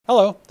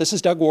Hello, this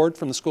is Doug Ward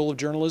from the School of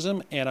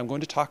Journalism, and I'm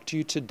going to talk to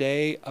you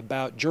today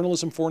about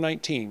Journalism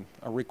 419,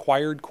 a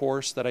required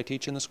course that I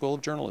teach in the School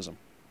of Journalism.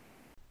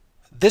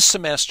 This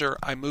semester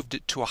I moved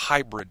it to a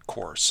hybrid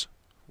course,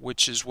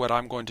 which is what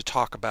I'm going to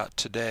talk about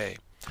today.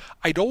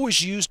 I'd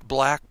always used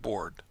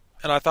Blackboard,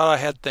 and I thought I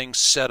had things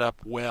set up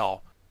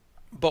well.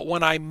 But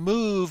when I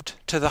moved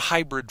to the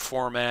hybrid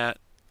format,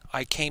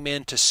 I came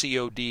into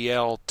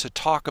CODL to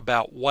talk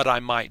about what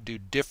I might do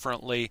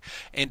differently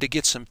and to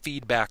get some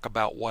feedback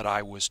about what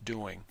I was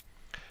doing.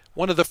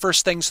 One of the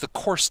first things the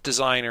course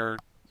designer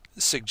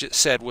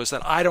said was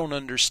that I don't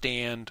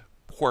understand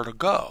where to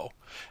go.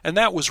 And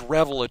that was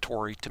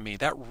revelatory to me.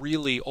 That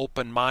really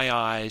opened my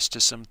eyes to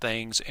some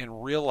things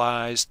and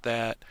realized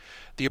that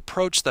the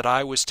approach that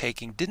I was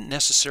taking didn't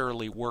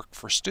necessarily work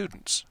for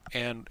students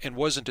and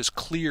wasn't as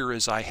clear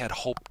as I had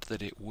hoped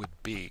that it would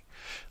be.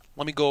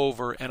 Let me go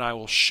over and I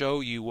will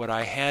show you what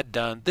I had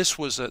done. This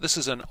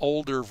is an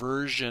older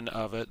version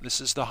of it.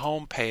 This is the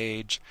home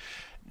page.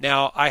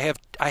 Now I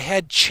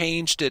had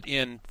changed it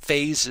in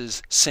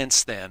phases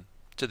since then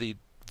to the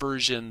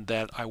version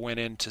that I went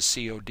into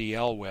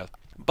CODL with.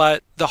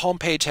 But the home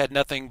page had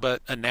nothing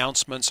but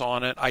announcements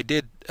on it. I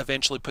did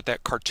eventually put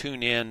that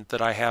cartoon in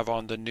that I have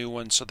on the new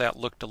one, so that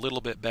looked a little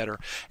bit better.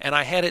 And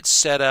I had it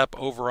set up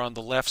over on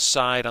the left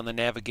side on the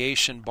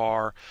navigation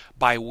bar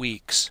by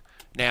weeks.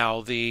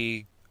 Now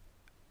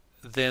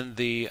then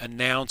the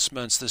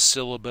announcements, the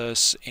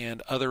syllabus,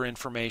 and other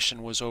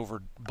information was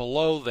over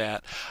below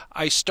that.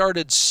 I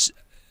started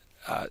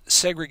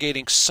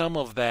segregating some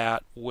of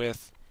that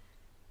with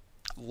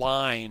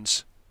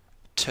lines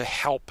to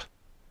help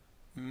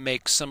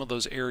make some of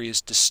those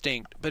areas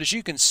distinct. But as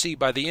you can see,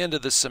 by the end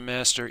of the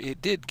semester,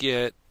 it did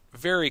get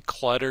very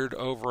cluttered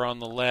over on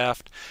the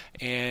left,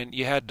 and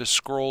you had to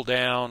scroll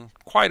down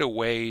quite a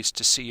ways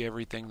to see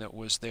everything that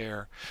was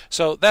there.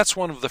 So that's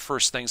one of the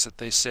first things that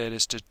they said,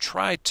 is to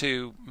try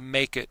to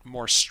make it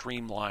more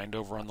streamlined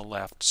over on the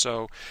left.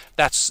 So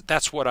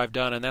that's what I've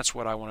done, and that's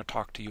what I want to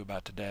talk to you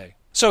about today.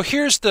 So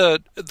here's the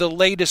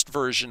latest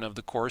version of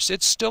the course.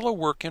 It's still a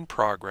work in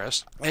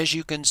progress. As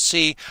you can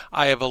see,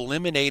 I have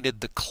eliminated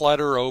the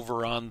clutter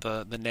over on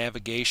the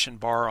navigation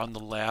bar on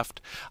the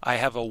left. I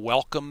have a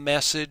welcome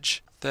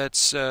message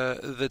that's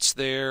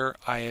there.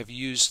 I have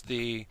used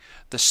the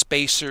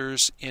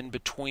spacers in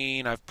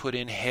between. I've put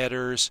in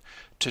headers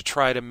to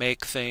try to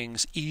make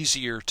things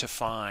easier to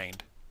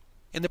find.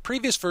 In the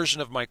previous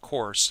version of my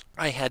course,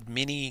 I had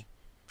many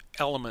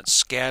elements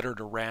scattered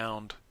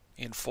around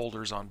in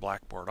folders on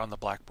Blackboard, on the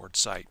Blackboard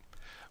site.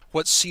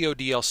 What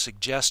CODL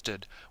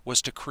suggested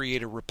was to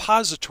create a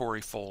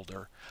repository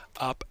folder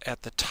up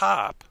at the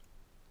top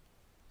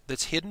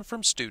that's hidden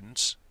from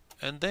students,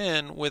 and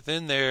then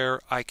within there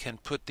I can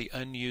put the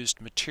unused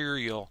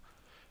material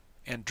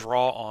and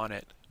draw on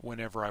it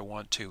whenever I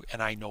want to,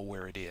 and I know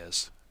where it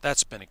is.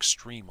 That's been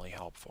extremely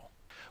helpful.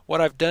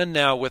 What I've done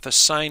now with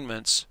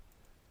assignments,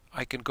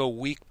 I can go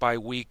week by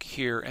week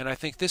here, and I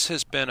think this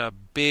has been a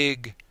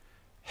big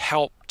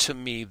help to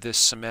me this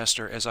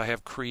semester as I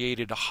have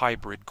created a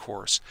hybrid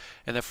course.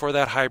 And then for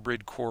that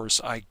hybrid course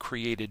I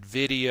created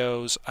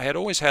videos. I had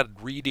always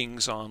had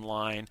readings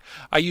online.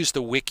 I use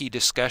the wiki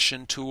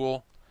discussion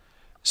tool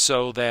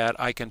so that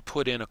I can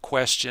put in a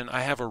question.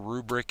 I have a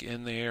rubric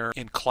in there.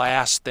 In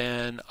class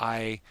then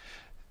I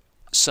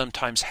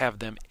sometimes have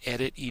them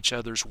edit each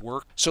other's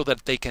work so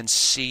that they can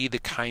see the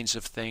kinds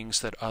of things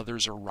that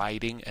others are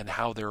writing and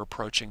how they're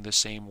approaching the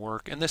same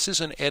work. And this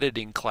is an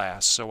editing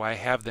class, so I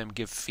have them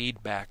give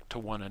feedback to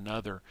one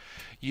another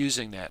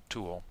using that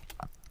tool.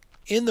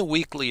 In the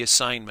weekly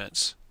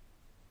assignments,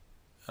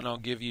 and I'll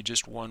give you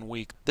just 1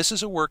 week, this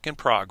is a work in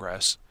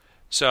progress.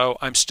 So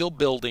I'm still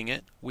building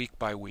it week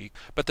by week,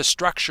 but the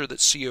structure that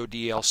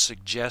CODL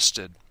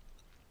suggested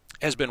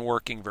has been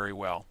working very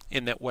well,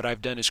 in that what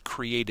I've done is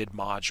created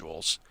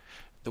modules.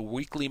 The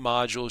weekly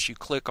modules, you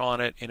click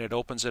on it and it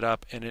opens it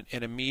up, and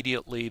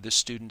immediately the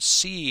students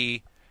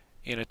see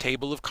in a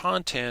table of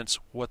contents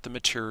what the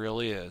material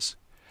is.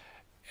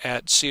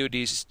 At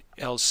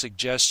CODL's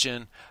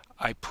suggestion,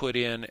 I put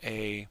in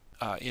an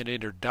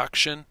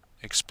introduction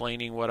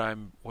explaining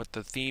what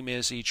the theme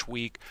is each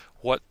week,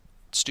 what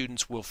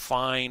students will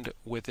find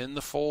within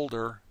the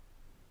folder,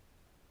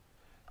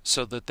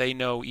 so that they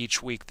know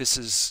each week this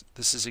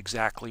is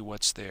exactly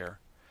what's there.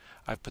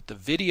 I've put the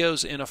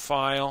videos in a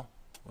file.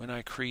 When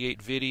I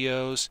create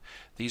videos,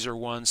 these are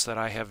ones that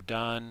I have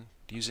done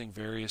using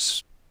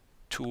various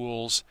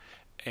tools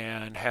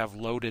and have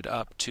loaded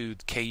up to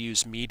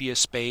KU's media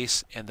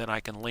space, and then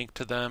I can link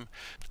to them.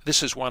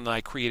 This is one that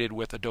I created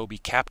with Adobe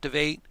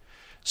Captivate,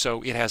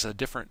 so it has a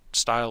different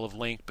style of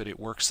link, but it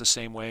works the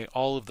same way.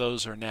 All of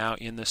those are now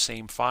in the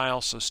same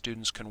file, so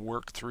students can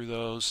work through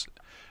those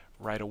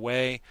right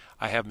away.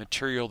 I have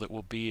material that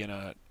will be in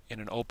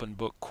an open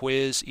book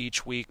quiz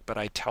each week, but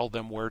I tell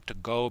them where to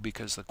go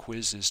because the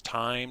quiz is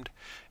timed,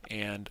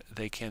 and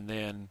they can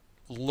then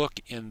look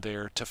in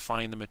there to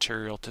find the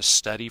material to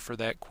study for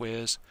that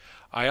quiz.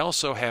 I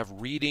also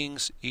have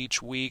readings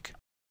each week.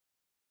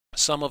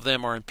 Some of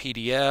them are in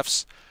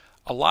PDFs.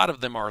 A lot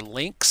of them are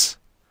links,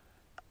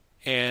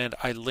 and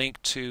I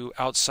link to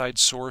outside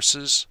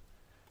sources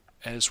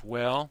as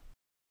well,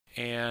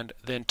 and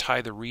then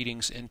tie the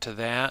readings into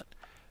that.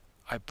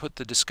 I put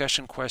the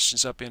discussion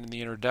questions up in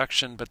the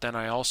introduction, but then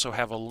I also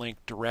have a link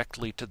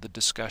directly to the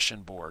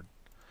discussion board.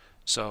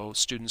 So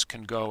students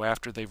can go,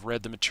 after they've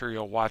read the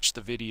material, watch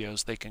the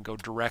videos, they can go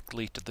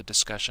directly to the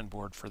discussion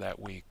board for that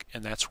week,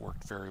 and that's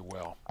worked very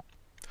well.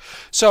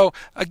 So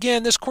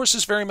again, this course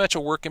is very much a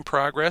work in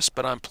progress,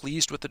 but I'm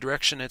pleased with the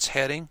direction it's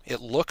heading.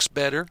 It looks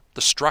better,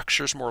 the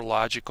structure's more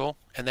logical,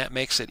 and that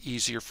makes it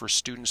easier for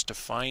students to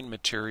find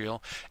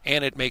material,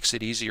 and it makes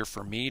it easier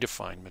for me to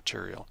find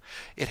material.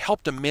 It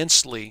helped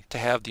immensely to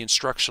have the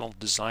instructional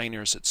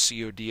designers at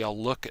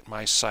CODL look at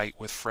my site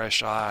with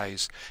fresh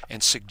eyes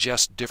and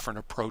suggest different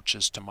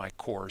approaches to my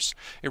course.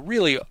 It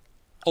really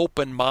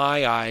opened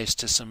my eyes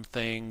to some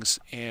things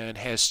and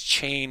has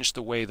changed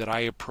the way that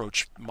I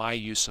approach my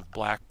use of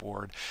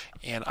Blackboard,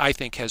 and I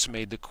think has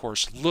made the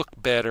course look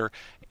better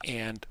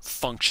and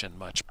function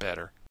much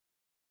better.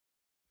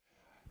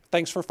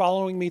 Thanks for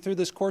following me through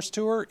this course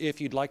tour. If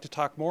you'd like to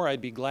talk more,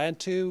 I'd be glad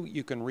to.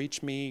 You can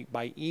reach me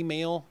by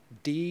email,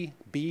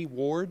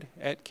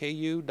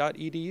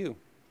 dbward@ku.edu.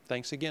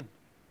 Thanks again.